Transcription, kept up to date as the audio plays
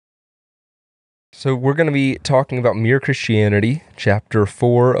So we're going to be talking about Mere Christianity, Chapter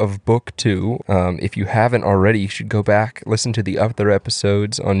 4 of Book 2. If you haven't already, you should go back, listen to the other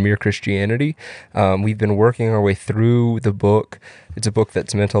episodes on Mere Christianity. We've been working our way through the book. It's a book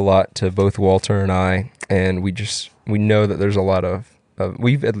that's meant a lot to both Walter and I, and we know that there's a lot of,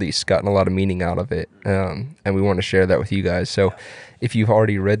 we've at least gotten a lot of meaning out of it, and we want to share that with you guys. So if you've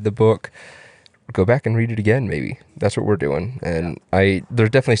already read the book, go back and read it again, maybe. That's what we're doing. And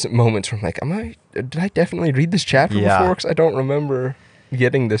there's definitely some moments where I'm like, did I definitely read this chapter before? Because I don't remember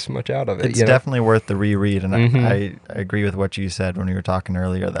getting this much out of it. It's definitely worth the reread. And I agree with what you said when we were talking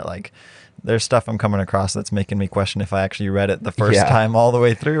earlier, that like there's stuff I'm coming across that's making me question if I actually read it the first time all the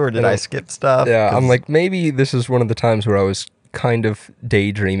way through, or did I skip stuff? Yeah, I'm like, maybe this is one of the times where I was kind of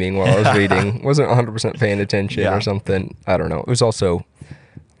daydreaming while I was reading. Wasn't 100% paying attention or something. I don't know. It was also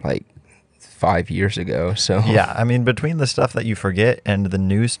like 5 years ago, so yeah, I mean, between the stuff that you forget and the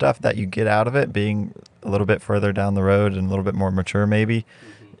new stuff that you get out of it, being a little bit further down the road and a little bit more mature, maybe,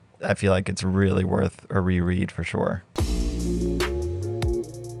 I feel like it's really worth a reread for sure.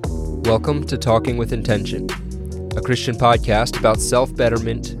 Welcome to Talking with Intention, a Christian podcast about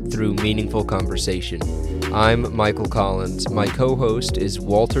self-betterment through meaningful conversation. I'm Michael Collins. My co-host is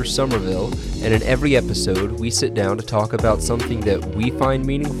Walter Somerville, and in every episode, we sit down to talk about something that we find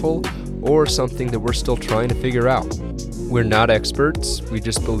meaningful or something that we're still trying to figure out. We're not experts. We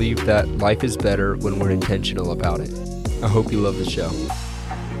just believe that life is better when we're intentional about it. I hope you love the show.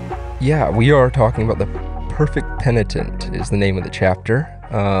 Yeah, we are talking about The Perfect Penitent is the name of the chapter.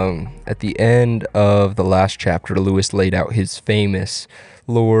 At the end of the last chapter, Lewis laid out his famous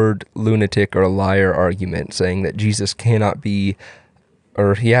Lord, lunatic, or liar argument, saying that Jesus cannot be,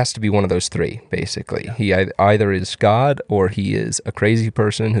 or he has to be one of those three, basically. He either is God, or he is a crazy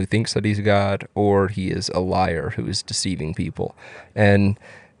person who thinks that he's God, or he is a liar who is deceiving people. And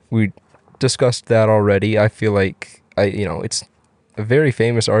we discussed that already. I feel like, it's a very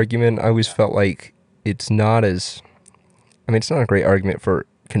famous argument. I always felt like it's not a great argument for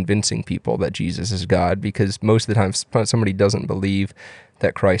convincing people that Jesus is God, because most of the time, if somebody doesn't believe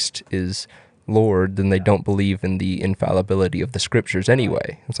that Christ is Lord, then they don't believe in the infallibility of the scriptures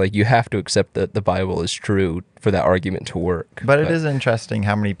anyway. It's like you have to accept that the Bible is true for that argument to work. But it is interesting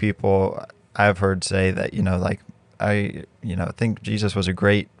how many people I've heard say that, I think Jesus was a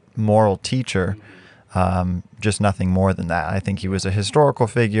great moral teacher, just nothing more than that. I think he was a historical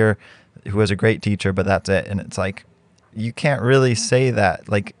figure who was a great teacher, but that's it. And it's like, you can't really say that.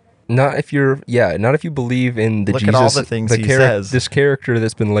 Like, not if you believe in the look Jesus, at all the things he says. This character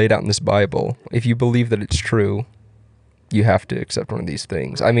that's been laid out in this Bible. If you believe that it's true, you have to accept one of these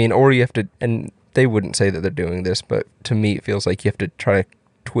things. I mean, or you have to, and they wouldn't say that they're doing this, but to me it feels like you have to try to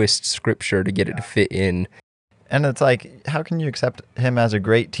twist scripture to get it to fit in. And it's like, how can you accept him as a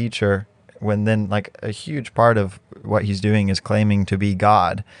great teacher when then like a huge part of what he's doing is claiming to be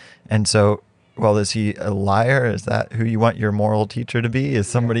God? And so, well, is he a liar? Is that who you want your moral teacher to be? Is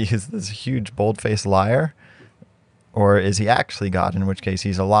somebody who's this huge, bold-faced liar? Or is he actually God, in which case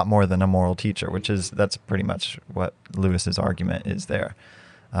he's a lot more than a moral teacher, that's pretty much what Lewis's argument is there.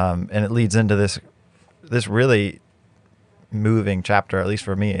 And it leads into this really moving chapter, at least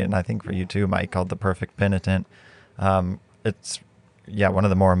for me, and I think for you too, Mike, called The Perfect Penitent. It's, one of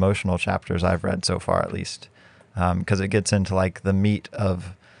the more emotional chapters I've read so far, at least, because it gets into like the meat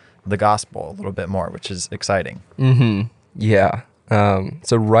of the gospel a little bit more, which is exciting. Yeah.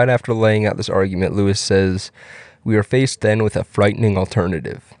 So right after laying out this argument, Lewis says, "We are faced then with a frightening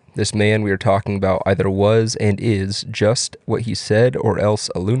alternative. This man we are talking about either was and is just what he said, or else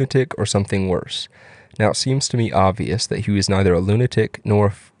a lunatic or something worse. Now it seems to me obvious that he was neither a lunatic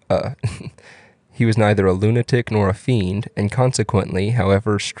nor a fiend, and consequently,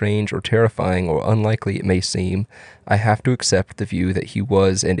 however strange or terrifying or unlikely it may seem, I have to accept the view that he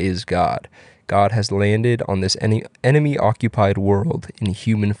was and is God. God has landed on this enemy-occupied world in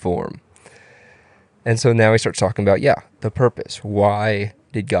human form." And so now he starts talking about, the purpose. Why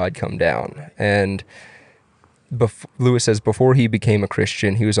did God come down? And Lewis says before he became a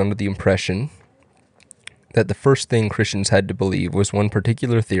Christian, he was under the impression that the first thing Christians had to believe was one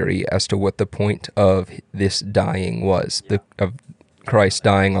particular theory as to what the point of this dying was, of Christ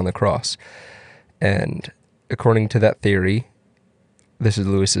dying on the cross. And according to that theory, this is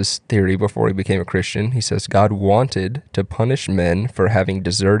Lewis's theory before he became a Christian, he says God wanted to punish men for having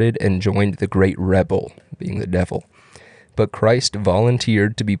deserted and joined the great rebel, being the devil. But Christ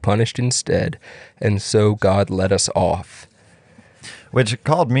volunteered to be punished instead, and so God let us off. Which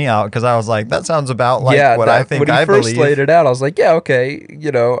called me out, because I was like, that sounds about like what I think I believe. When he first laid it out, I was like, okay,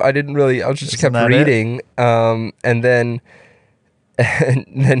 I was just kept reading. And then And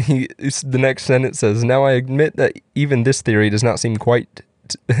then the next sentence says, "Now I admit that even this theory does not seem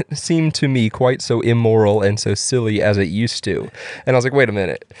to me quite so immoral and so silly as it used to." And I was like, wait a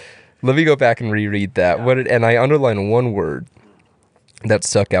minute. Let me go back and reread that. And I underlined one word that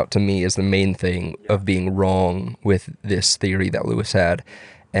stuck out to me as the main thing of being wrong with this theory that Lewis had.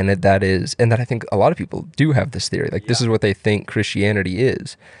 And that I think a lot of people do have this theory. Like, this is what they think Christianity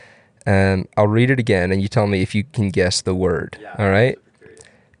is. I'll read it again, and you tell me if you can guess the word. All right?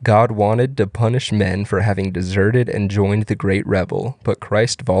 God wanted to punish men for having deserted and joined the great rebel, but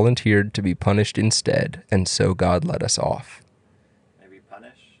Christ volunteered to be punished instead, and so God let us off. Maybe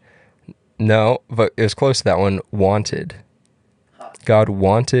punish? No, but it was close to that one. Wanted. God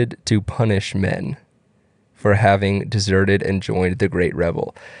wanted to punish men for having deserted and joined the great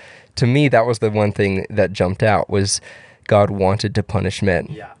rebel. To me, that was the one thing that jumped out, was God wanted to punish men.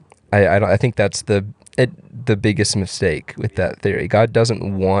 Yeah. I think that's the biggest mistake with that theory. God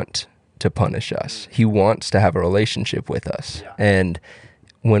doesn't want to punish us. He wants to have a relationship with us. Yeah. And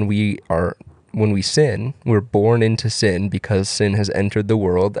when we sin, we're born into sin because sin has entered the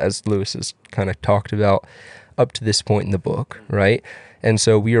world, as Lewis has kind of talked about up to this point in the book, right? And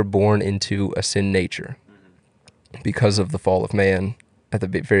so we are born into a sin nature because of the fall of man at the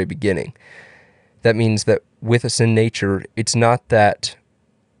very beginning. That means that with a sin nature, it's not that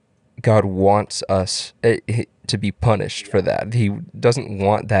God wants us to be punished for that. He doesn't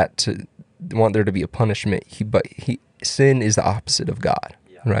want there to be a punishment. Sin is the opposite of God,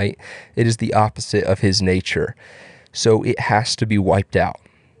 right? It is the opposite of his nature. So it has to be wiped out.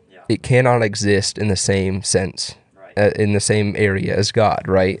 It cannot exist in the same sense, in the same area as God,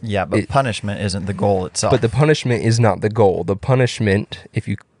 right? Yeah, but punishment isn't the goal itself. But the punishment is not the goal. The punishment, if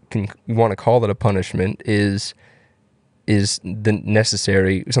you want to call it a punishment, is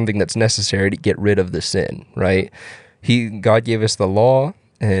something that's necessary to get rid of the sin, right? God gave us the law,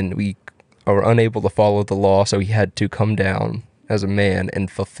 and we are unable to follow the law, so he had to come down as a man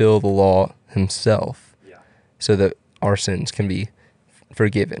and fulfill the law himself, so that our sins can be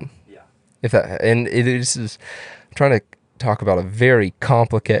forgiven. I'm trying to talk about a very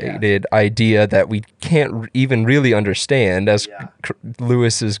complicated idea that we can't even really understand, as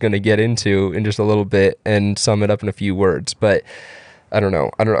Lewis is going to get into in just a little bit and sum it up in a few words. But I don't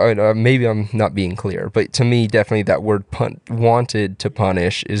know. Maybe I'm not being clear. But to me, definitely that word wanted to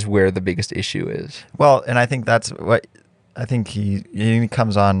punish is where the biggest issue is. Well, and I think that's what I think he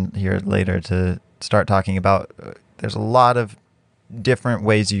comes on here later to start talking about. There's a lot of different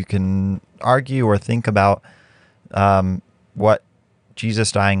ways you can argue or think about what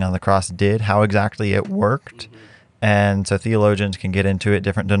Jesus dying on the cross did, how exactly it worked. And so theologians can get into it,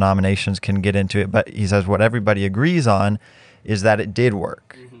 different denominations can get into it, but he says what everybody agrees on is that it did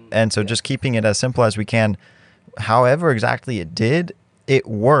work. And so just keeping it as simple as we can, however exactly it did, it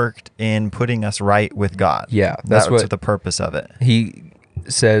worked in putting us right with God. Yeah, that's what the purpose of it. He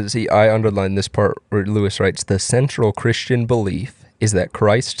says, I underlined this part where Lewis writes, the central Christian belief is that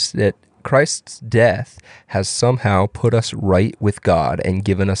Christ's death has somehow put us right with God and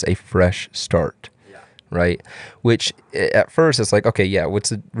given us a fresh start, right? Which at first it's like, okay, yeah,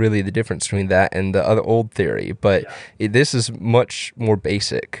 what's really the difference between that and the other old theory? But this is much more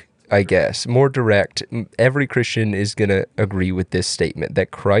basic, I guess, more direct. Every Christian is going to agree with this statement that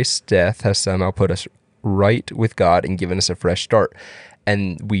Christ's death has somehow put us right with God and given us a fresh start.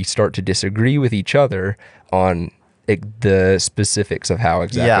 And we start to disagree with each other on the specifics of how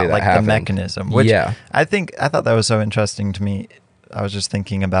exactly that happened. The mechanism. Which I thought that was so interesting to me. I was just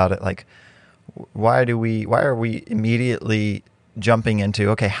thinking about it, like, why are we immediately jumping into,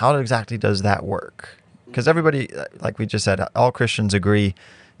 okay, how exactly does that work? Because everybody, like we just said, all Christians agree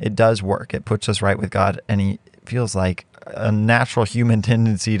it does work. It puts us right with God, and he feels like a natural human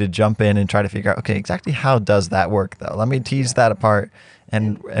tendency to jump in and try to figure out, okay, exactly how does that work, though? Let me tease that apart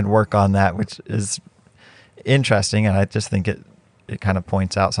and work on that, which is interesting. And I just think it kind of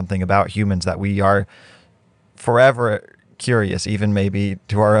points out something about humans, that we are forever curious, even maybe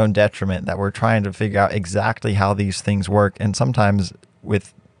to our own detriment, that we're trying to figure out exactly how these things work. And sometimes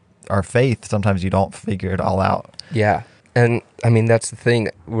with our faith, sometimes you don't figure it all out. Yeah. And I mean, that's the thing,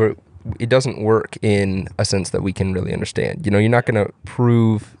 it doesn't work in a sense that we can really understand. You're not going to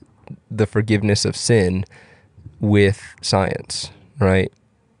prove the forgiveness of sin with science, right?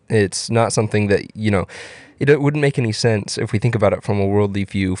 It's not something that, it wouldn't make any sense if we think about it from a worldly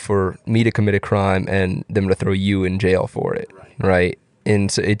view for me to commit a crime and them to throw you in jail for it, right?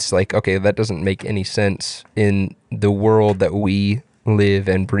 And so it's like, okay, that doesn't make any sense in the world that we live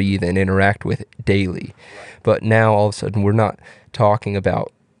and breathe and interact with daily. But now all of a sudden we're not talking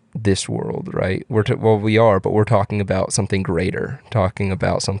about this world, right? Well, we are, but we're talking about something greater, talking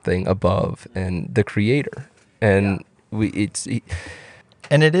about something above, and the Creator. And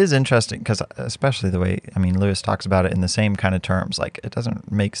and it is interesting because, especially the way, I mean, Lewis talks about it in the same kind of terms. Like, it doesn't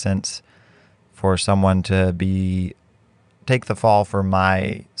make sense for someone to take the fall for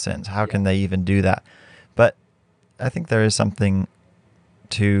my sins. How can they even do that? But I think there is something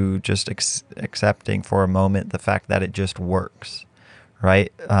to just accepting for a moment the fact that it just works,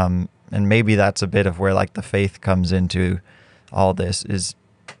 right? And maybe that's a bit of where like the faith comes into all this, is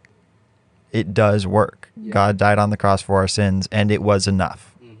it does work. Yeah. God died on the cross for our sins, and it was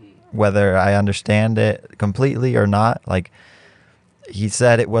enough. Mm-hmm. Whether I understand it completely or not, like, he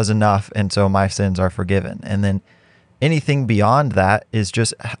said it was enough, and so my sins are forgiven. And then anything beyond that is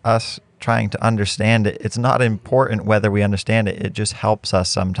just us trying to understand it. It's not important whether we understand it. It just helps us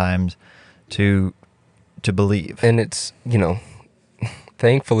sometimes to believe. And it's,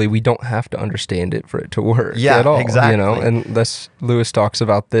 thankfully we don't have to understand it for it to work at all. Exactly. And Lewis talks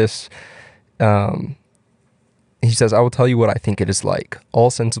about this. He says, I will tell you what I think it is like. All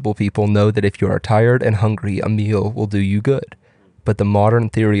sensible people know that if you are tired and hungry, a meal will do you good. But the modern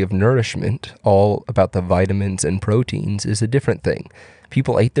theory of nourishment, all about the vitamins and proteins, is a different thing.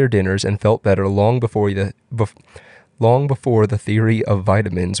 People ate their dinners and felt better long before the theory of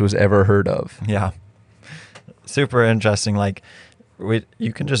vitamins was ever heard of. Yeah. Super interesting. Like,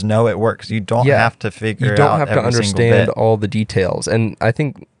 you can just know it works. You don't have to figure out. You don't have to understand all the details. And I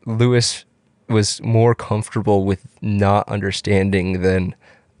think Lewis was more comfortable with not understanding than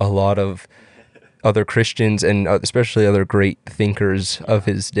a lot of other Christians, and especially other great thinkers of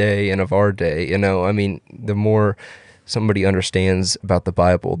his day and of our day. I mean, the more somebody understands about the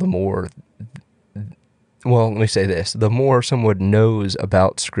Bible, the more, well, let me say this, the more someone knows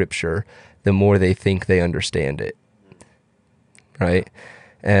about Scripture, the more they think they understand it, right?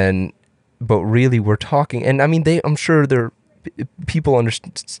 But really we're talking, and I mean, I'm sure people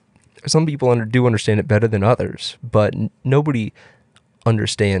understand. Some people do understand it better than others, but nobody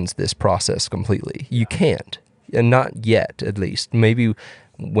understands this process completely. You can't, and not yet, at least. Maybe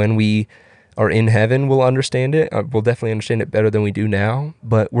when we are in heaven, we'll understand it. We'll definitely understand it better than we do now,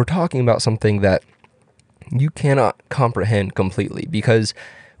 but we're talking about something that you cannot comprehend completely, because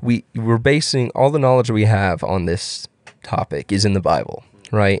we're basing all the knowledge we have on this topic is in the Bible,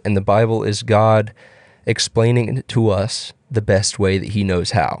 right? And the Bible is God explaining it to us the best way that he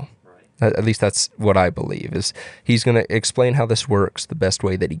knows how. At least that's what I believe, is he's going to explain how this works the best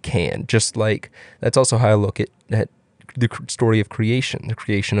way that he can. Just like, that's also how I look at the story of creation, the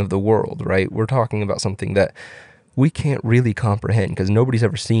creation of the world, right? We're talking about something that we can't really comprehend because nobody's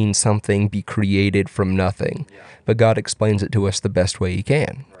ever seen something be created from nothing. Yeah. But God explains it to us the best way he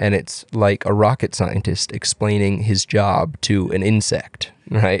can. Right. And it's like a rocket scientist explaining his job to an insect,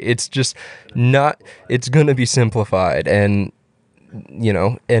 right? It's just it's going to be simplified. And,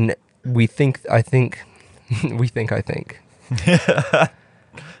 and we think. I think.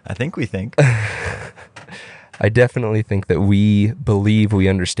 I definitely think that we believe we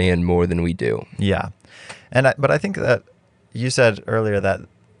understand more than we do. Yeah. But I think that you said earlier that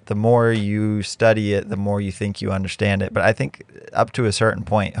the more you study it, the more you think you understand it. But I think up to a certain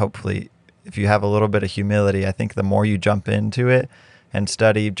point, hopefully, if you have a little bit of humility, I think the more you jump into it and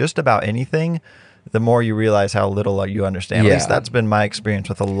study just about anything, the more you realize how little you understand. Yeah. At least that's been my experience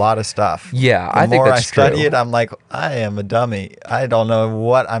with a lot of stuff. Yeah, I think that's true. The more I study it, I'm like, I am a dummy. I don't know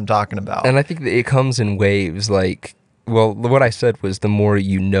what I'm talking about. And I think that it comes in waves. Like, well, what I said was the more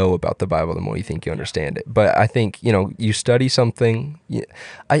you know about the Bible, the more you think you understand it. But I think, you study something.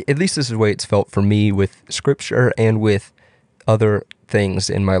 At least this is the way it's felt for me with Scripture and with other things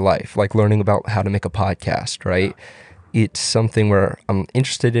in my life, like learning about how to make a podcast, right? It's something where I'm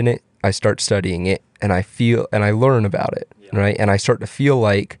interested in it. I start studying it, and I learn about it, right? And I start to feel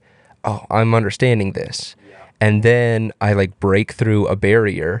like, oh, I'm understanding this. Yeah. And then I break through a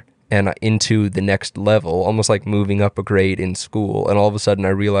barrier and into the next level, almost like moving up a grade in school. And all of a sudden I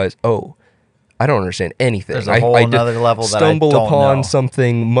realize, oh, I don't understand anything. There's a whole another level that I don't know. Stumble upon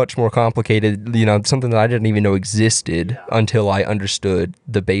something much more complicated, something that I didn't even know existed until I understood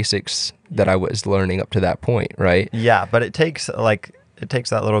the basics that I was learning up to that point, right? Yeah, but it takes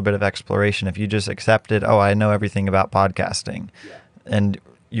that little bit of exploration. If you just accepted, oh, I know everything about podcasting, and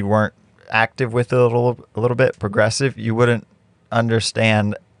you weren't active with it a little bit, progressive, you wouldn't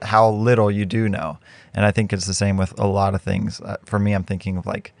understand how little you do know. And I think it's the same with a lot of things. For me, I'm thinking of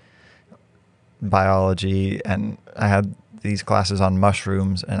biology, and I had these classes on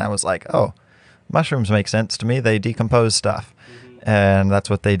mushrooms, and I was like, oh, mushrooms make sense to me. They decompose stuff, and that's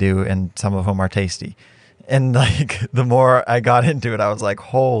what they do, and some of them are tasty. And like the more I got into it, I was like,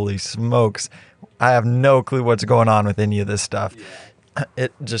 holy smokes, I have no clue what's going on with any of this stuff.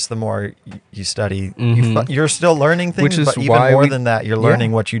 It just, the more you study, you're still learning things, Which is but even why more we- than that, you're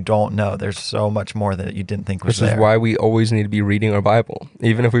learning what you don't know. There's so much more that you didn't think was Which there. is why we always need to be reading our Bible,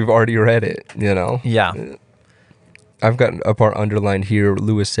 even if we've already read it, you know? Yeah. I've got a part underlined here.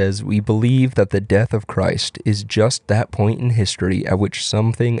 Lewis says, "We believe that the death of Christ is just that point in history at which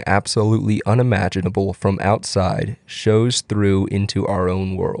something absolutely unimaginable from outside shows through into our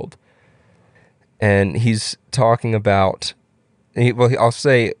own world." And he's talking about, I'll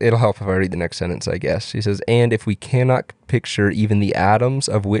say, it'll help if I read the next sentence, I guess. He says, "And if we cannot picture even the atoms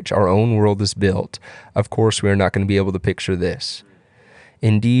of which our own world is built, of course we are not going to be able to picture this.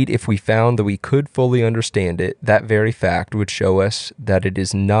 Indeed, if we found that we could fully understand it, that very fact would show us that it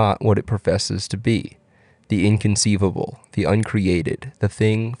is not what it professes to be, the inconceivable, the uncreated, the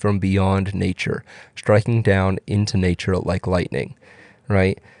thing from beyond nature, striking down into nature like lightning,"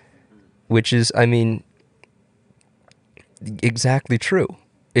 right? Which is, I mean, exactly true.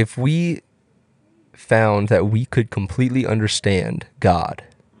 If we found that we could completely understand God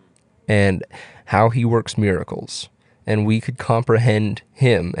and how he works miracles, and we could comprehend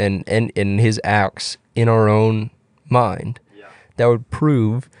him and his acts in our own mind, that would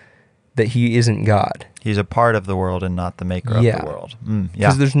prove that he isn't God. He's a part of the world and not the maker of the world.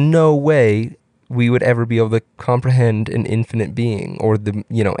 Because there's no way we would ever be able to comprehend an infinite being or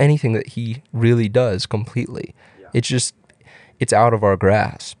anything that he really does completely. It's just, it's out of our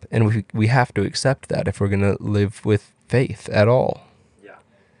grasp, and we have to accept that if we're going to live with faith at all.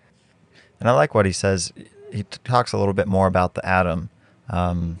 And I like what he says. He talks a little bit more about the atom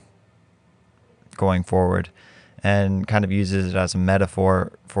going forward, and kind of uses it as a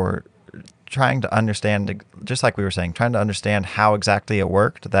metaphor for trying to understand, just like we were saying, trying to understand how exactly it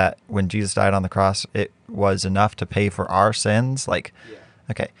worked, that when Jesus died on the cross, it was enough to pay for our sins.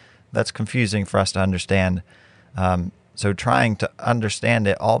 Okay, that's confusing for us to understand. So trying to understand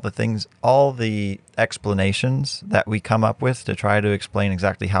it, all the explanations that we come up with to try to explain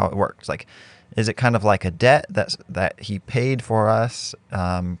exactly how it works. Like, is it kind of like a debt that he paid for us?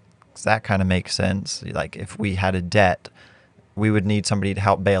 'Cause that kind of makes sense. Like, if we had a debt, we would need somebody to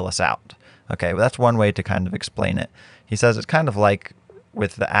help bail us out. Okay, well, that's one way to kind of explain it. He says it's kind of like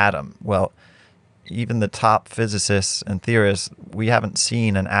with the atom. Well, even the top physicists and theorists, we haven't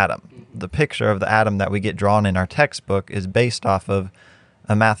seen an atom. The picture of the atom that we get drawn in our textbook is based off of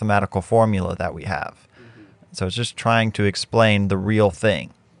a mathematical formula that we have. So it's just trying to explain the real thing,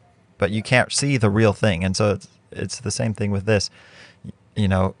 but you can't see the real thing. And so it's the same thing with this.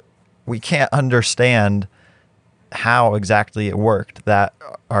 We can't understand how exactly it worked that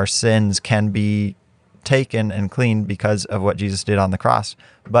our sins can be taken and cleaned because of what Jesus did on the cross,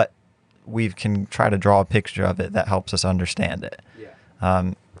 but we can try to draw a picture of it that helps us understand it.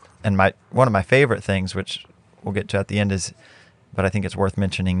 And one of my favorite things, which we'll get to at the end, but I think it's worth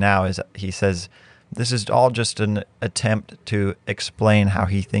mentioning now, is he says this is all just an attempt to explain how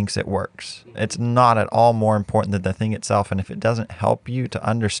he thinks it works. It's not at all more important than the thing itself, and if it doesn't help you to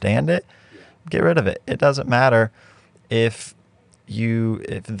understand it, get rid of it. It doesn't matter if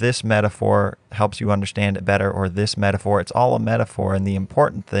this metaphor helps you understand it better, or this metaphor. It's all a metaphor, and the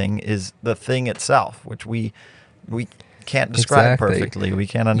important thing is the thing itself, which we can't describe perfectly. We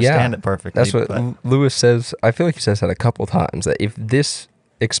can't understand it perfectly. That's what Lewis says. I feel like he says that a couple times, that if this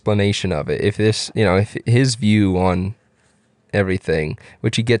explanation of it, if his view on everything,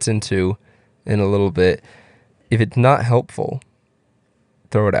 which he gets into in a little bit, if it's not helpful,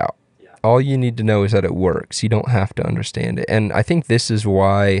 throw it out. All you need to know is that it works. You don't have to understand it. And I think this is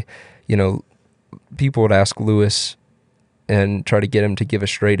why, people would ask Lewis and try to get him to give a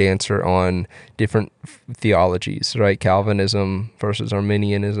straight answer on different theologies, right? Calvinism versus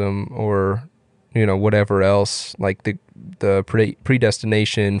Arminianism, or, whatever else, like the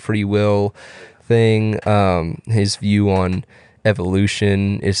predestination, free will thing, his view on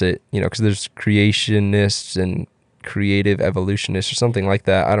evolution. Is it, because there's creationists and creative evolutionists or something like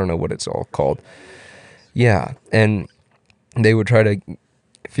that. I don't know what it's all called. Yeah. And they would try to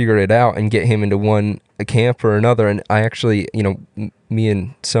figure it out and get him into a camp or another. And I actually, me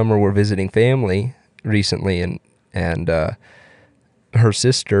and Summer were visiting family recently, and her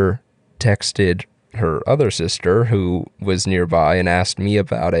sister texted her other sister who was nearby and asked me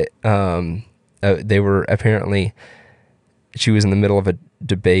about it. They were she was in the middle of a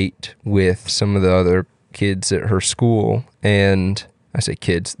debate with some of the other kids at her school, and I say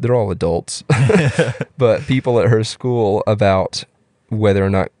kids, they're all adults, but people at her school, about whether or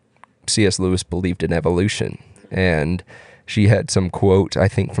not C.S. Lewis believed in evolution. And she had some quote, I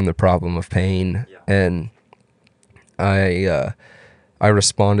think, from The Problem of Pain, and I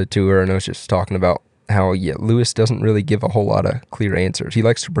responded to her, and I was just talking about how Lewis doesn't really give a whole lot of clear answers. He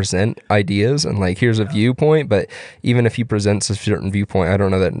likes to present ideas and like, here's a viewpoint, but even if he presents a certain viewpoint, I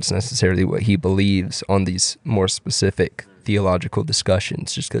don't know that it's necessarily what he believes on these more specific theological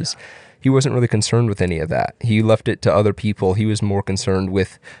discussions, just because he wasn't really concerned with any of that. He left it to other people. He was more concerned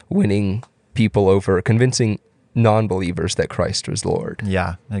with winning people over, convincing non-believers that Christ was Lord.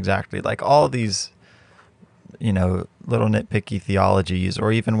 Yeah, exactly. Like all of these, little nitpicky theologies,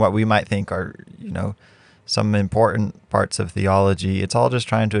 or even what we might think are, some important parts of theology, it's all just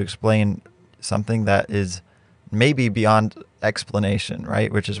trying to explain something that is maybe beyond explanation,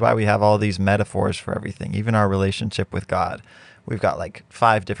 right? Which is why we have all these metaphors for everything, even our relationship with God. We've got like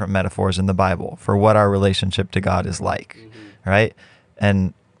 5 different metaphors in the Bible for what our relationship to God is like, right?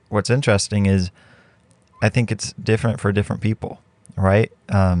 And what's interesting is I think it's different for different people, right?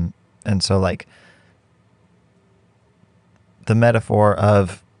 And so like the metaphor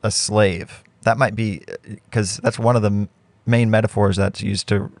of a slave, that might be, because that's one of the main metaphors that's used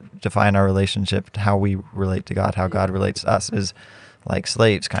to define our relationship, how we relate to God, how God relates to us, is like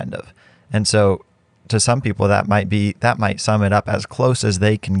slaves kind of. And so to some people that might sum it up as close as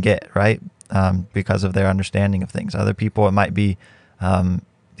they can get, right? Because of their understanding of things. Other people, it might be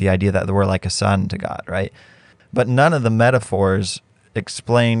the idea that we're like a son to God, right? But none of the metaphors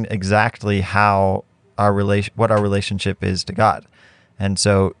explain exactly how what our relationship is to God. And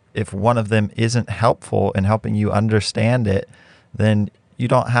so if one of them isn't helpful in helping you understand it, then you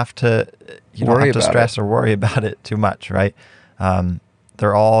don't have to stress or worry about it too much, right?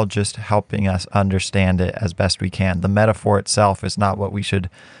 They're all just helping us understand it as best we can. The metaphor itself is not what we should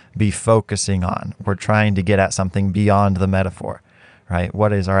be focusing on. We're trying to get at something beyond the metaphor, right?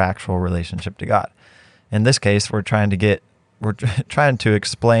 What is our actual relationship to God? In this case, we're trying to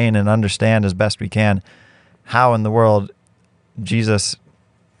explain and understand as best we can how in the world Jesus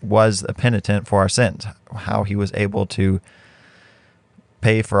was a penitent for our sins, how he was able to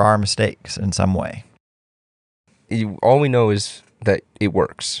pay for our mistakes in some way. All we know is that it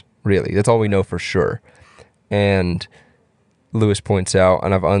works, really. That's all we know for sure. And Lewis points out,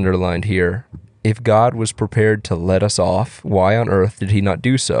 and I've underlined here, if God was prepared to let us off, why on earth did he not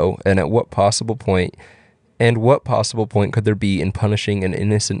do so? And at what possible point could there be in punishing an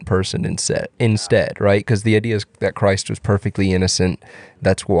innocent person instead, right? Because the idea is that Christ was perfectly innocent.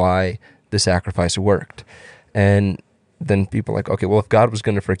 That's why the sacrifice worked. And then people are like, okay, well, if God was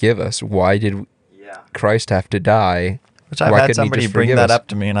going to forgive us, why did Christ have to die? Which I've had somebody bring that up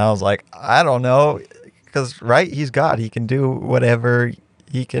to me, and I was like, I don't know, because he's God. He can do whatever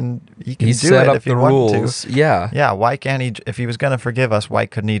he can do it if he wanted to. Yeah. Why can't he? If he was going to forgive us, why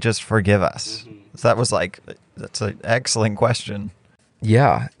couldn't he just forgive us? So that's an excellent question.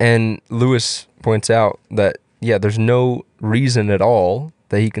 Yeah, and Lewis points out that there's no reason at all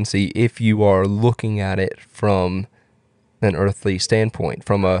that he can see if you are looking at it from an earthly standpoint,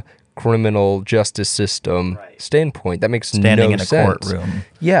 from a criminal justice system standpoint. That makes no sense. Standing in a courtroom.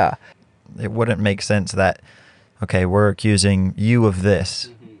 Yeah. It wouldn't make sense that, okay, we're accusing you of this,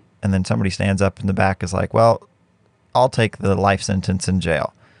 and then somebody stands up in the back is like, well, I'll take the life sentence in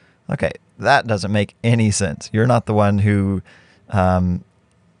jail. Okay, that doesn't make any sense. You're not the one who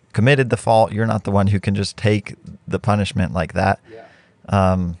committed the fault. You're not the one who can just take the punishment like that.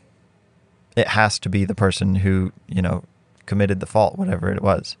 It has to be the person who, committed the fault, whatever it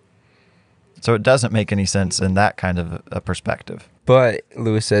was. So it doesn't make any sense in that kind of a perspective. But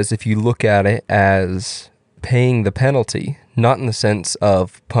Lewis says if you look at it as paying the penalty, not in the sense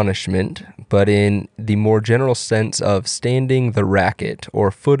of punishment, but in the more general sense of standing the racket or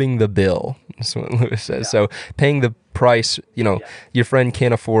footing the bill. That's what Lewis says. So paying the price, your friend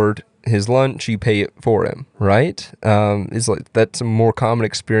can't afford his lunch, you pay it for him, right? That's a more common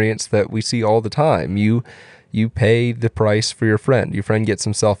experience that we see all the time. You pay the price for your friend. Your friend gets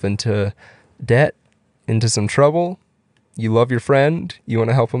himself into debt, into some trouble. You love your friend. You want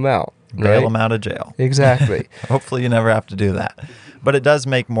to help him out. Bail him out of jail. Exactly. Hopefully you never have to do that. But it does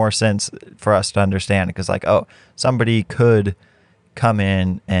make more sense for us to understand, because somebody could come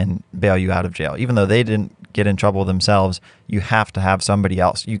in and bail you out of jail. Even though they didn't get in trouble themselves, you have to have somebody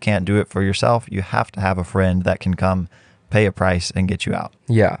else. You can't do it for yourself. You have to have a friend that can come pay a price and get you out.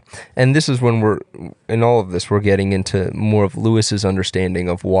 Yeah. And this is when in all of this, we're getting into more of Lewis's understanding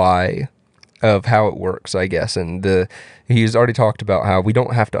of how it works, I guess. And he's already talked about how we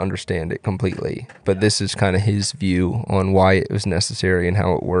don't have to understand it completely, but this is kind of his view on why it was necessary and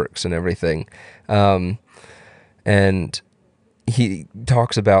how it works and everything. And he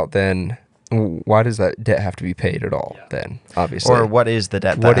talks about then why does that debt have to be paid at all then, obviously? Or what is the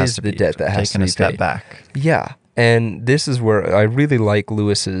debt that What has is to the be debt that has to taken be a step paid? back? Yeah. And this is where I really like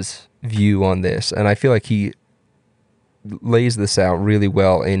Lewis's view on this, and I feel like he lays this out really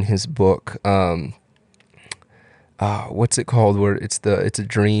well in his book. What's it called? Where it's a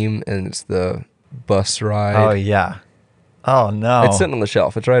dream and it's the bus ride. Oh yeah. Oh no. It's sitting on the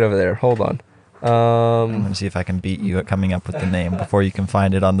shelf. It's right over there. Hold on. I'm gonna see if I can beat you at coming up with the name before you can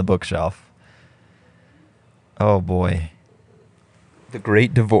find it on the bookshelf. Oh boy. The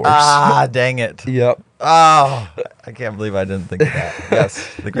Great Divorce. Ah, dang it. Yep. Oh, I can't believe I didn't think of that.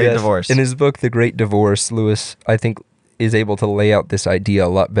 Yes, The Great Yes. Divorce. In his book, The Great Divorce, Lewis, I think, is able to lay out this idea a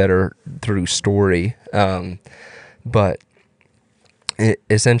lot better through story. But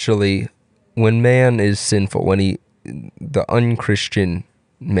essentially, when man is sinful, the unchristian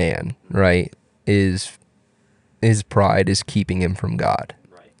man, right, his pride is keeping him from God.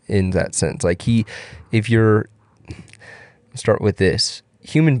 Right. In that sense. Like start with this.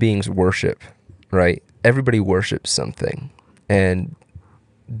 Human beings worship, right? Everybody worships something. And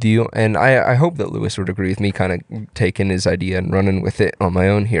I hope that Lewis would agree with me, kind of taking his idea and running with it on my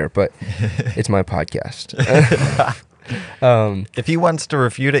own here, but it's my podcast. If he wants to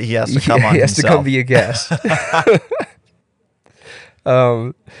refute it, he has to come on he has himself. to come be a guest.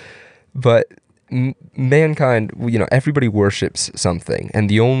 But mankind, everybody worships something, and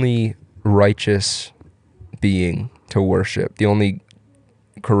the only righteous being to worship, the only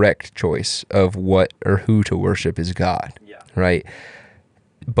correct choice of what or who to worship is God. Yeah. Right?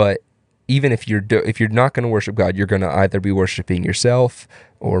 But even if you're not going to worship God, you're going to either be worshiping yourself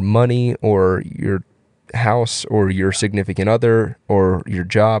or money or your house or your significant other or your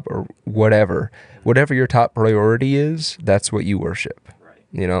job or whatever your top priority is, that's what you worship.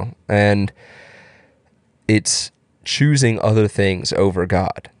 Right. And it's choosing other things over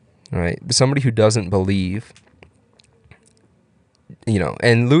God, right? Somebody who doesn't believe,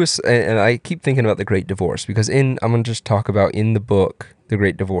 and Lewis, and I keep thinking about The Great Divorce because I'm going to just talk about in the book, The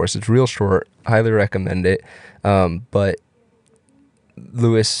Great Divorce. It's real short, highly recommend it. But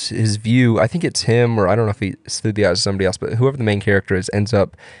Lewis, his view, I think it's him, or I don't know if it's through the eyes of somebody else, but whoever the main character is ends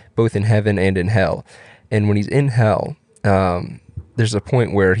up both in heaven and in hell. And when he's in hell, there's a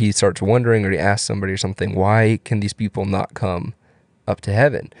point where he starts wondering, or he asks somebody or something, why can these people not come up to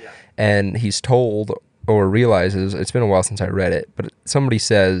heaven? Yeah. And he's told or realizes, it's been a while since I read it, but somebody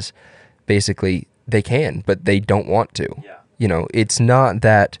says basically they can, but they don't want to. Yeah. It's not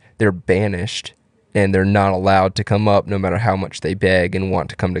that they're banished and they're not allowed to come up no matter how much they beg and want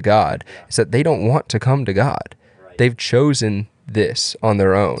to come to God. It's that they don't want to come to God. Right. They've chosen this on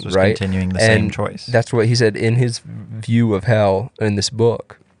their own, so right? Continuing the same choice. That's what he said in his view of hell in this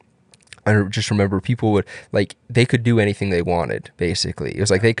book. I just remember people would, they could do anything they wanted, basically. It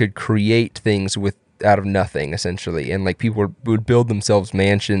was like they could create things out of nothing, essentially. And people would build themselves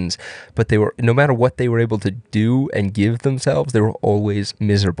mansions, but no matter what they were able to do and give themselves, they were always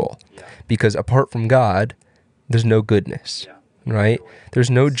miserable. Yeah. Because apart from God, there's no goodness. Yeah. Right?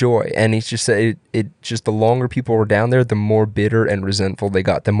 There's no joy. And it's just it just the longer people were down there, the more bitter and resentful they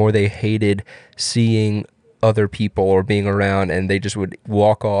got, the more they hated seeing other people or being around, and they just would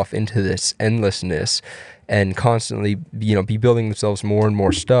walk off into this endlessness and constantly, be building themselves more and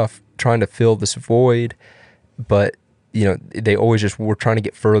more stuff, trying to fill this void. But, they always just were trying to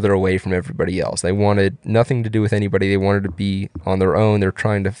get further away from everybody else. They wanted nothing to do with anybody. They wanted to be on their own. They're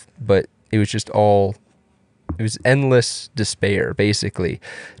trying to, but it was just it was endless despair, basically,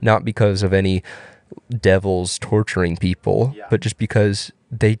 not because of any devils torturing people, but just because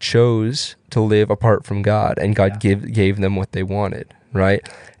they chose to live apart from God, and God gave them what they wanted, right?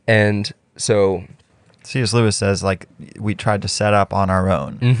 And so C.S. Lewis says, we tried to set up on our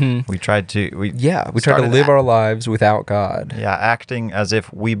own. Mm-hmm. We tried to live our lives without God. Yeah, acting as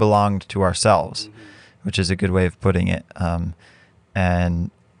if we belonged to ourselves, which is a good way of putting it.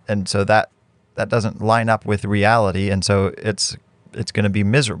 And so that doesn't line up with reality, and so it's going to be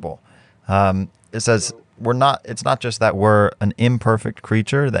miserable. It says it's not just that we're an imperfect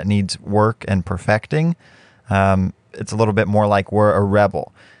creature that needs work and perfecting. It's a little bit more like we're a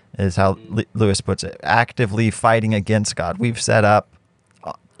rebel, is how Lewis puts it, actively fighting against God. We've set up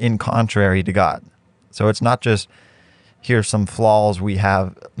in contrary to God. So it's not just here's some flaws we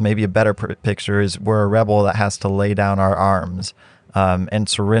have. Maybe a better picture is we're a rebel that has to lay down our arms and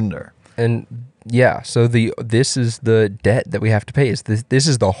surrender. And yeah, so this is the debt that we have to pay. This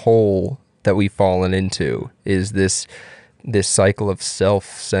is the hole that we've fallen into, is this cycle of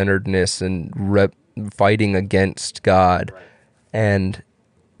self-centeredness and fighting against God. Right. And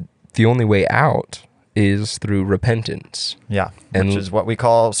the only way out is through repentance. Yeah, And- which is what we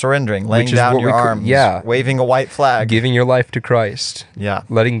call surrendering, laying Which is down what your we ca- arms, yeah. waving a white flag. Giving your life to Christ, Yeah,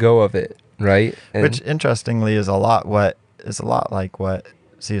 letting go of it, right? And which interestingly is a lot like what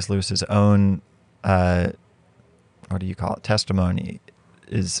C.S. Lewis's own what do you call it, testimony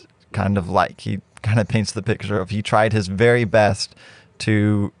is kind of like. He kind of paints the picture of he tried his very best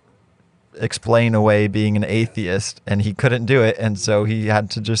to explain away being an atheist, and he couldn't do it, and so he had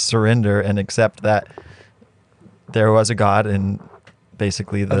to just surrender and accept that there was a God and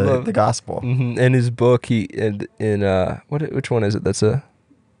basically the gospel. Mhm. In his book, he in which one is it? That's a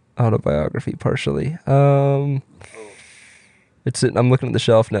autobiography partially. I'm looking at the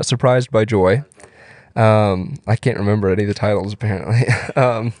shelf now. Surprised by Joy. I can't remember any of the titles apparently.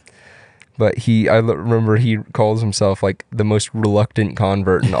 But remember he calls himself like the most reluctant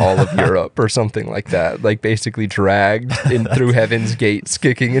convert in all of Europe or something like that. Like basically dragged in through heaven's gates,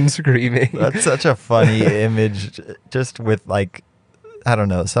 kicking and screaming. That's such a funny image, just with like, I don't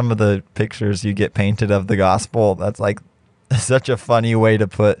know, some of the pictures you get painted of the gospel. That's like such a funny way to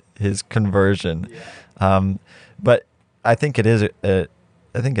put his conversion. But I think it is I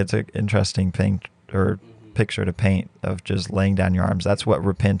think it's an interesting picture to paint of just laying down your arms. That's what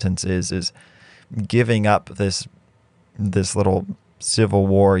repentance is giving up this little civil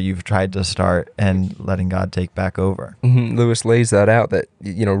war you've tried to start and letting God take back over. Lewis lays that out, that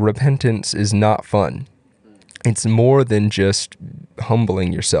repentance is not fun. It's more than just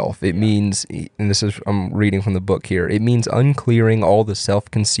humbling yourself. It means, and I'm reading from the book here, it means unclearing all the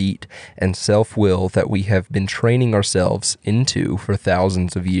self-conceit and self-will that we have been training ourselves into for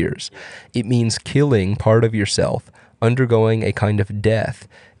thousands of years. It means killing part of yourself, undergoing a kind of death.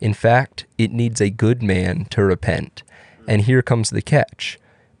 In fact, it needs a good man to repent. And here comes the catch.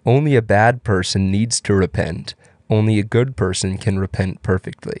 Only a bad person needs to repent. Only a good person can repent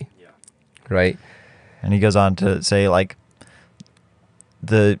perfectly. Right? And he goes on to say, like,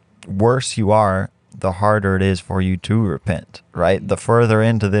 the worse you are, the harder it is for you to repent, right? The further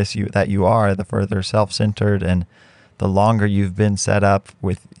into this that you are, the further self-centered and the longer you've been set up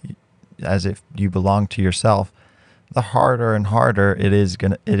with as if you belong to yourself, the harder and harder it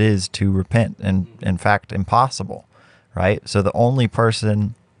is to repent, and in fact impossible, right? So the only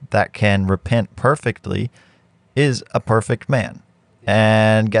person that can repent perfectly is a perfect man.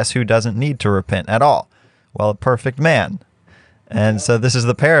 And guess who doesn't need to repent at all? Well, a perfect man. And so this is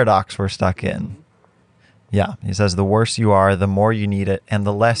the paradox we're stuck in. Yeah, he says the worse you are, the more you need it, and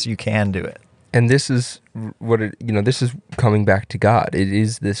the less you can do it. And this is this is coming back to God. It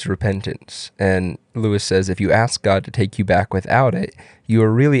is this repentance. And Lewis says if you ask God to take you back without it, you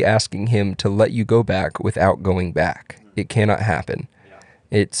are really asking him to let you go back without going back. It cannot happen.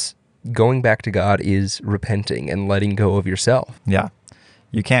 It's going back to God is repenting and letting go of yourself. Yeah.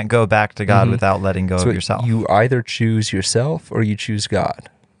 You can't go back to God without letting go of yourself. You either choose yourself or you choose God,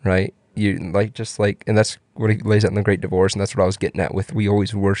 right? And that's what he lays out in The Great Divorce, and that's what I was getting at with we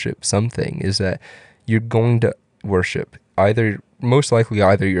always worship something, is that you're going to worship most likely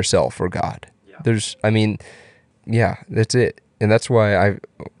either yourself or God. Yeah. That's it. And that's why I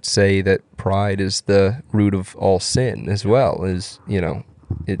say that pride is the root of all sin as well,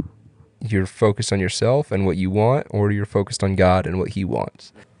 you're focused on yourself and what you want, or you're focused on God and what he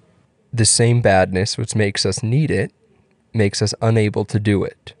wants. The same badness, which makes us need it, makes us unable to do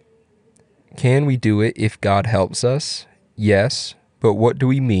it. Can we do it if God helps us? Yes, but what do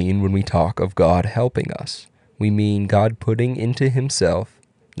we mean when we talk of God helping us? We mean God putting into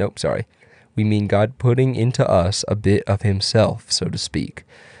us a bit of himself, so to speak.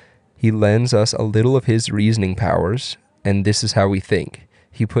 He lends us a little of his reasoning powers, and this is how we think.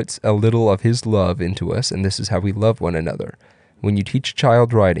 He puts a little of his love into us, and this is how we love one another. When you teach a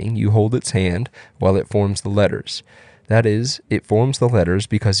child writing, you hold its hand while it forms the letters. That is, it forms the letters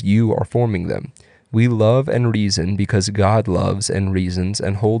because you are forming them. We love and reason because God loves and reasons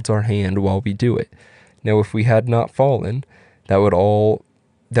and holds our hand while we do it. Now, if we had not fallen, that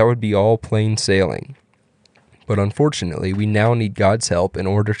would be all plain sailing. But unfortunately, we now need God's help in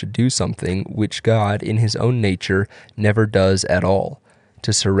order to do something which God, in his own nature, never does at all.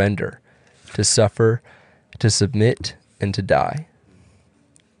 To surrender, to suffer, to submit, and to die.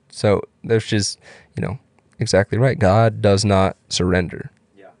 So there's just, exactly right. God does not surrender.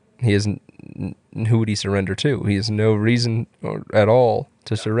 Yeah. He isn't. Who would he surrender to? He has no reason at all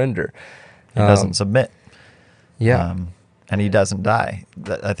to surrender. He doesn't submit. Yeah. And he doesn't die.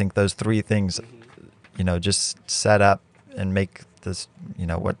 I think those three things, just set up and make this,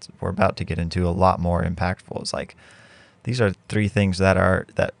 what we're about to get into a lot more impactful. It's like, these are three things that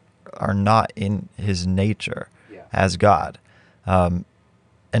are not in his nature as God. And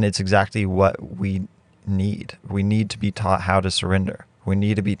it's exactly what we need. We need to be taught how to surrender. We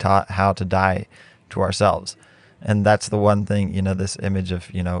need to be taught how to die to ourselves. And that's the one thing, this image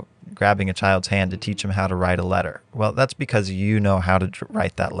of, grabbing a child's hand to teach them how to write a letter. Well, that's because you know how to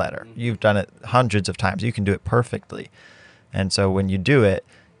write that letter. You've done it hundreds of times. You can do it perfectly. And so when you do it,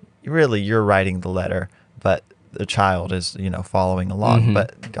 you're writing the letter, but the child is, following along. Mm-hmm.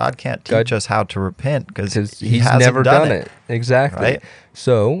 But God can't teach us how to repent because he's hasn't never done it. Exactly. Right?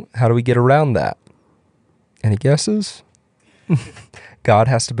 So how do we get around that? Any guesses? God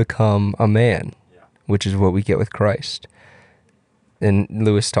has to become a man, which is what we get with Christ. And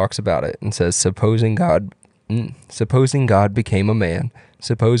Lewis talks about it and says, supposing God became a man,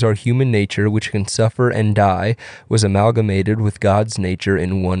 suppose our human nature, which can suffer and die, was amalgamated with God's nature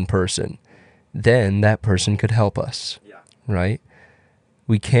in one person. Then that person could help us, right?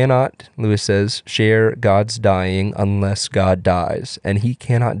 We cannot, Lewis says, share God's dying unless God dies, and he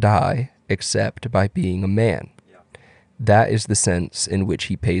cannot die except by being a man. That is the sense in which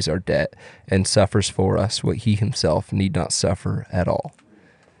he pays our debt and suffers for us what he himself need not suffer at all.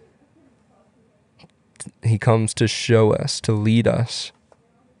 He comes to show us, to lead us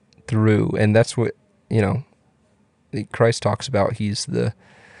through, and that's what, Christ talks about. He's the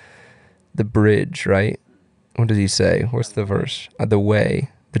bridge, right? What does he say? What's the verse? The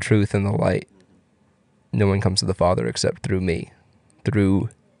way, the truth, and the light. No one comes to the Father except through me, through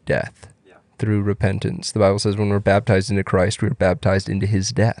death. Through repentance. The Bible says when we're baptized into Christ, we're baptized into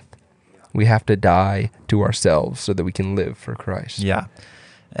his death. We have to die to ourselves so that we can live for Christ. Yeah.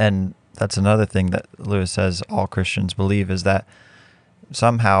 And that's another thing that Lewis says all Christians believe is that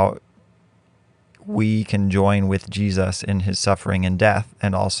somehow we can join with Jesus in his suffering and death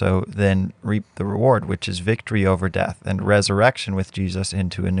and also then reap the reward, which is victory over death and resurrection with Jesus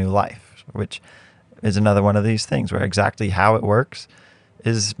into a new life, which is another one of these things where exactly how it works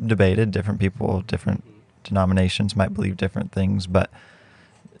is debated. Different people, different denominations might believe different things, but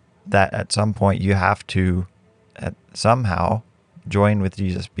that at some point you have to somehow join with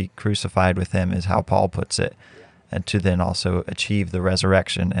Jesus, be crucified with him is how Paul puts it, and to then also achieve the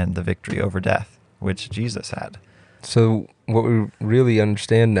resurrection and the victory over death, which Jesus had. So what we really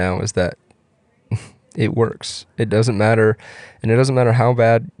understand now is that it works. It doesn't matter, and it doesn't matter how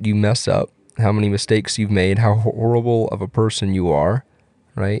bad you mess up, how many mistakes you've made, how horrible of a person you are,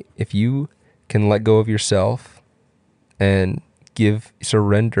 right? If you can let go of yourself and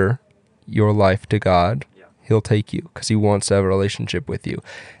surrender your life to God, he'll take you because he wants to have a relationship with you.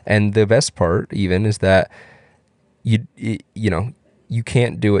 And the best part even is that you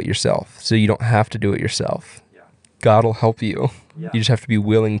can't do it yourself. So you don't have to do it yourself. God will help you. You just have to be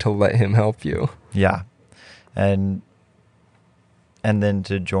willing to let him help you. Yeah. And then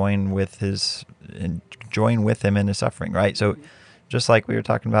to join with him in his suffering, right? So just like we were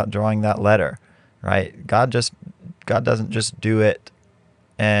talking about drawing that letter, right? God doesn't just do it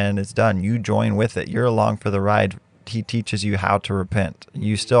and it's done. You join with it. You're along for the ride. He teaches you how to repent.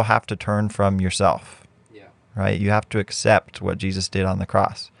 You still have to turn from yourself, right? You have to accept what Jesus did on the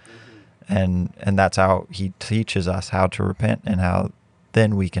cross. And that's how he teaches us how to repent and how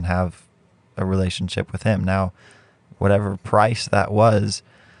then we can have a relationship with him. Now, whatever price that was,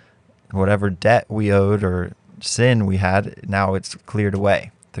 whatever debt we owed or sin we had, now it's cleared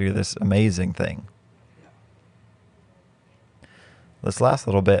away through this amazing thing. This last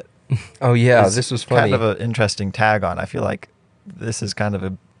little bit. Oh yeah, this was funny. Kind of an interesting tag on. I feel like this is kind of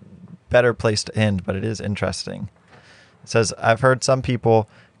a better place to end, but it is interesting. It says, I've heard some people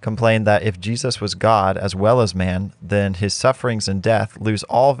complain that if Jesus was God as well as man, then his sufferings and death lose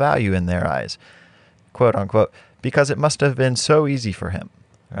all value in their eyes, quote unquote, because it must have been so easy for him.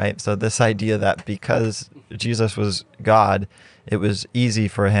 Right? So this idea that because Jesus was God, it was easy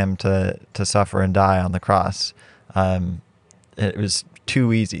for him to suffer and die on the cross. It was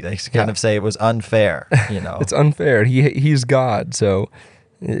too easy. They kind of say it was unfair, It's unfair. He's God, so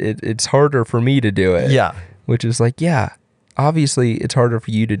it's harder for me to do it. Yeah. Which is like, obviously it's harder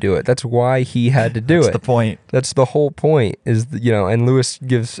for you to do it. That's why he had to do it. That's the point. That's the whole point is, and Lewis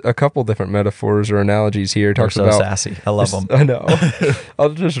gives a couple different metaphors or analogies here. They're so sassy. I love them. I know. I'll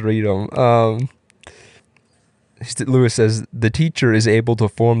just read them. Lewis says, the teacher is able to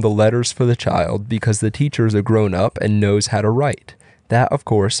form the letters for the child because the teacher is a grown-up and knows how to write. That, of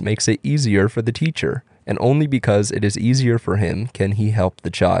course, makes it easier for the teacher, and only because it is easier for him can he help the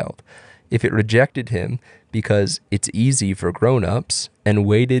child. If it rejected him because it's easy for grown-ups and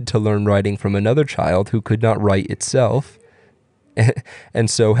waited to learn writing from another child who could not write itself, and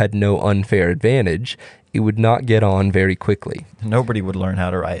so had no unfair advantage, it would not get on very quickly. Nobody would learn how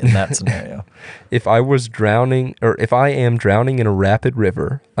to write in that scenario. If I am drowning in a rapid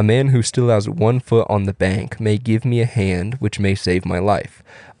river, a man who still has 1 foot on the bank may give me a hand which may save my life.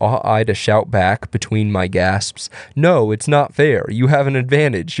 Ought I to shout back between my gasps, "No, it's not fair. You have an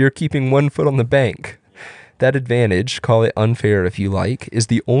advantage. You're keeping 1 foot on the bank." That advantage, call it unfair if you like, is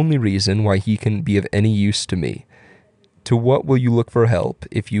the only reason why he can be of any use to me. To what will you look for help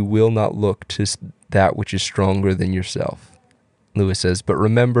if you will not look to that which is stronger than yourself? Lewis says, but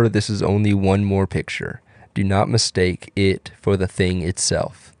remember, this is only one more picture. Do not mistake it for the thing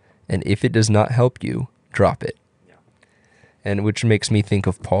itself. And if it does not help you, drop it. Yeah. And which makes me think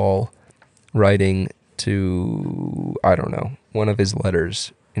of Paul writing to, one of his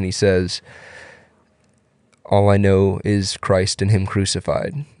letters. And he says, all I know is Christ and him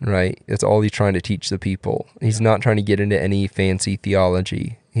crucified, right? That's all he's trying to teach the people. He's not trying to get into any fancy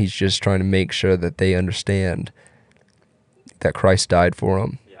theology. He's just trying to make sure that they understand that Christ died for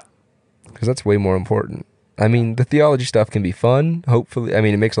them. Because that's way more important. I mean, the theology stuff can be fun, hopefully. I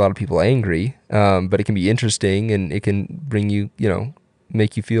mean, it makes a lot of people angry, but it can be interesting, and it can bring you,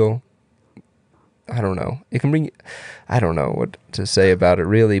 make you feel, I don't know. It can bring, I don't know what to say about it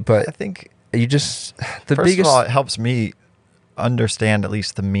really, but I think you just, First of all, it helps me understand at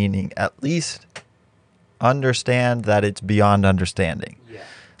least the meaning, at least understand that it's beyond understanding. Yeah.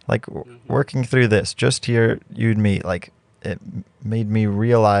 Like working through this, just here, you and me, like it made me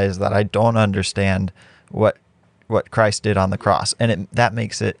realize that I don't understand what Christ did on the cross. And that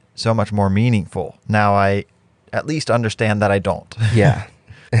makes it so much more meaningful. Now I at least understand that I don't. Yeah.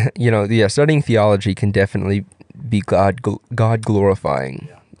 Studying theology can definitely be God glorifying.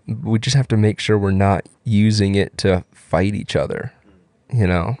 Yeah. We just have to make sure we're not using it to fight each other,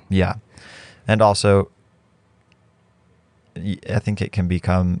 Yeah. And also, I think it can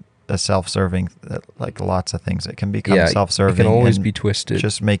become a self-serving, like lots of things. It can become self-serving. It can always be twisted.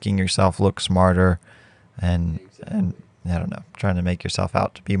 Just making yourself look smarter and I don't know, trying to make yourself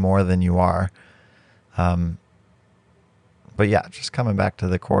out to be more than you are. But yeah, just coming back to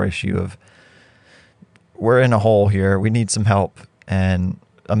the core issue of we're in a hole here. We need some help. And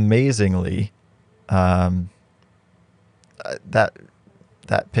amazingly, that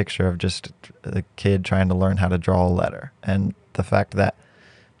picture of just a kid trying to learn how to draw a letter, and the fact that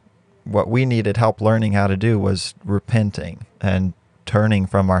what we needed help learning how to do was repenting and turning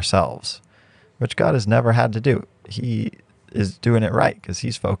from ourselves, which God has never had to do. He is doing it right because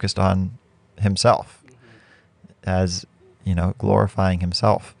he's focused on himself as, glorifying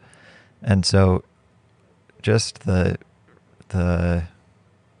himself. And so just the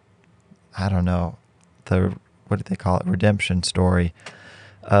I don't know, what do they call it? Redemption story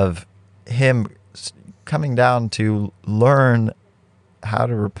of him coming down to learn how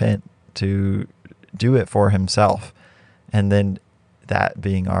to repent, to do it for himself. And then that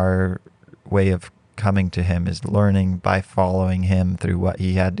being our way of coming to him is learning by following him through what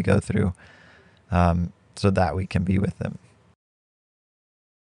he had to go through, so that we can be with him.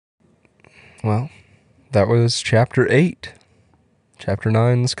 Well, that was chapter 8. Chapter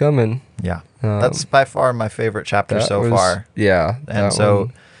 9's coming. Yeah. That's by far my favorite chapter so far. Yeah. And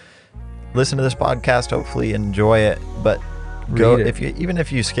so listen to this podcast, hopefully enjoy it, but go even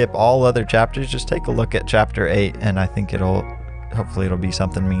if you skip all other chapters, just take a look at chapter 8, and I think hopefully it'll be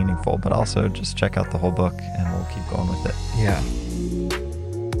something meaningful, but also just check out the whole book and we'll keep going with it. Yeah.